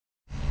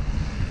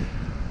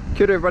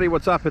Kia ora everybody,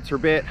 what's up? It's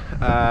Robett,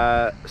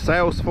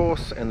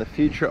 Salesforce and the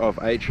future of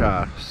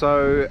HR.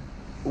 So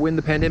when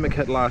the pandemic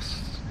hit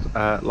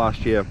last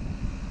year,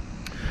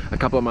 a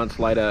couple of months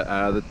later,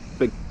 the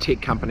big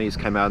tech companies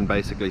came out and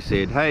basically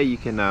said, hey, you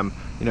can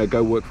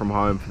go work from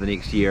home for the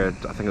next year.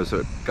 I think it was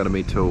going to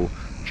be till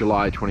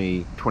July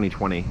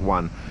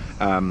 2021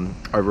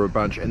 over a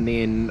bunch. And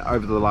then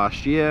over the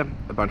last year,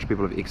 a bunch of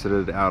people have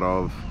exited out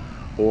of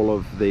all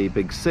of the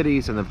big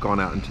cities and they've gone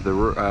out into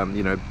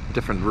the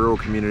different rural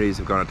communities.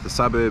 They've gone out to the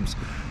suburbs.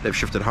 They've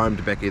shifted home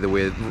to back either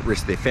where the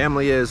rest of their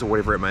family is or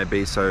whatever it may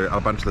be. So a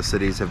bunch of the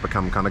cities have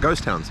become kind of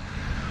ghost towns.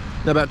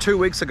 Now, about 2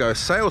 weeks ago,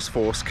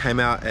 Salesforce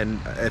came out, and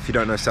if you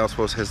don't know,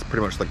 Salesforce has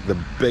pretty much like the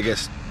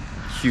biggest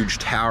huge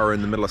tower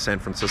in the middle of San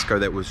Francisco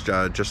that was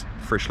just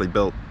freshly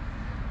built.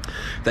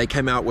 They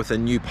came out with a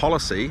new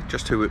policy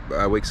just 2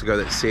 weeks ago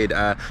that said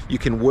you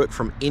can work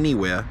from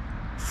anywhere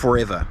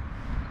forever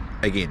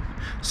again.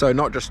 So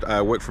not just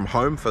work from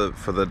home for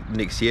the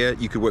next year,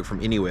 you could work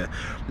from anywhere.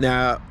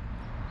 Now,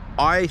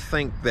 I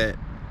think that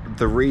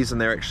the reason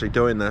they're actually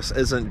doing this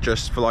isn't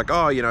just for like,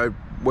 oh,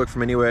 work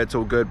from anywhere, it's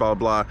all good, blah,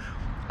 blah.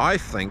 I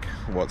think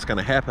what's going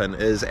to happen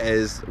is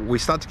as we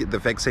start to get the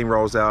vaccine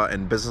rolls out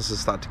and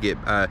businesses start to get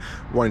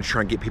wanting to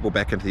try and get people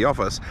back into the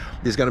office,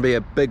 there's going to be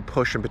a big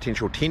push and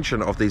potential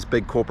tension of these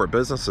big corporate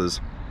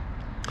businesses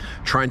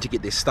trying to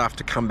get their staff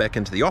to come back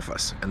into the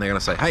office. And they're going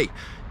to say, hey,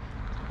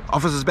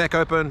 office is back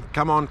open,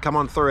 come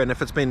on through. And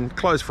if it's been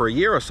closed for a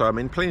year or so, I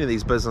mean, plenty of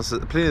these businesses,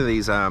 plenty of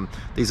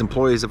these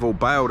employees have all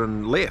bailed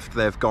and left.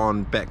 They've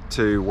gone back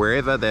to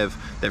wherever, they've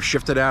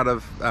shifted out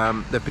of,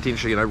 they've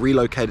potentially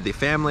relocated their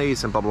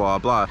families and blah blah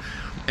blah blah.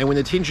 And when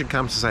the tension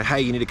comes to say,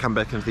 hey, you need to come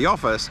back into the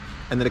office,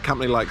 and then a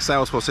company like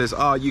Salesforce says,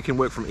 oh, you can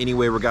work from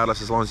anywhere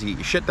regardless as long as you get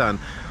your shit done,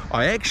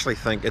 I actually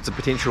think it's a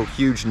potential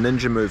huge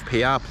ninja move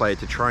PR play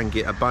to try and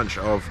get a bunch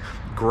of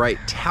great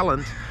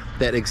talent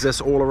that exists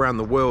all around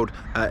the world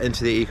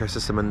into their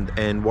ecosystem.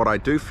 And what I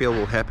do feel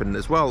will happen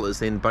as well is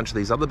then a bunch of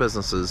these other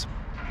businesses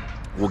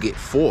will get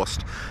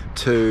forced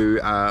to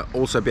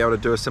also be able to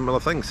do a similar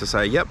thing. So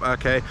say, yep,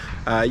 okay,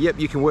 yep,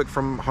 you can work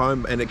from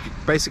home, and it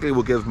basically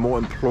will give more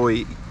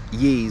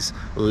employees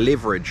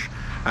leverage.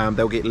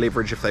 They'll get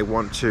leverage if they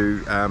want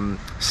to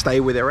stay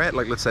where they're at.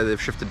 Like, let's say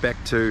they've shifted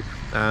back to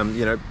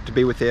to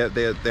be with their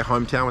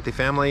hometown with their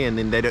family, and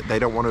then they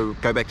don't want to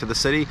go back to the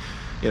city,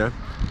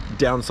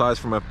 downsize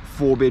from a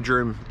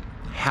 4-bedroom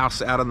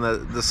house out in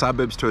the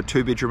suburbs to a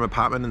 2-bedroom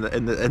apartment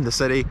in the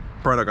city.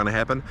 Probably not going to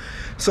happen.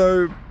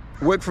 So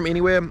work from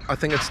anywhere, I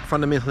think it's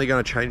fundamentally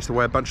going to change the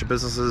way a bunch of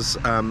businesses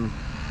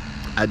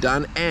are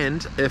done.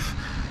 And if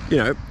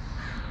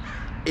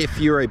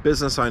you're a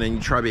business owner and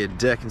you try to be a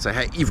dick and say,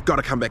 hey, you've got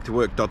to come back to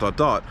work, ...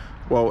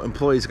 well,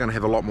 employees are going to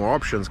have a lot more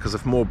options, because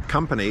if more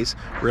companies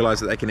realize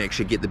that they can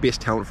actually get the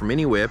best talent from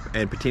anywhere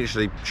and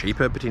potentially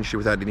cheaper, potentially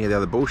without any of the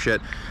other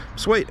bullshit,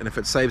 sweet. And if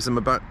it saves them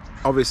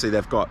obviously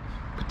they've got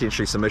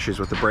potentially some issues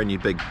with the brand new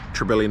big $1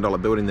 trillion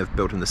building they've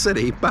built in the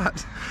city,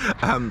 but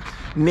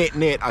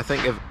net, I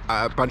think if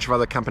a bunch of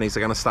other companies are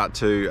going to start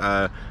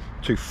to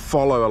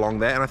follow along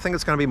that, and I think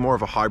it's going to be more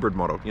of a hybrid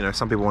model.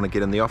 Some people want to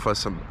get in the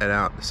office and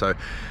out. So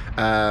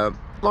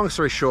long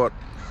story short,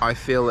 I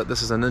feel that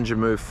this is a ninja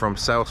move from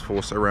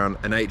Salesforce around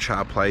an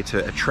HR play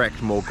to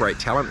attract more great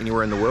talent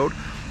anywhere in the world.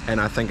 And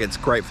I think it's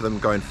great for them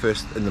going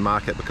first in the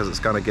market, because it's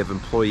going to give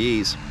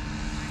employees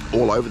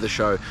all over the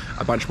show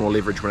a bunch more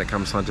leverage when it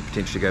comes time to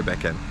potentially go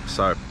back in.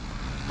 So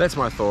that's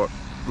my thought,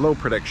 little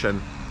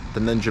prediction, the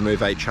ninja move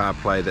HR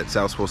play that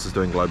Salesforce is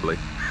doing globally.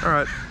 All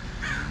right,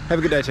 have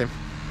a good day, team.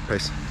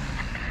 Peace.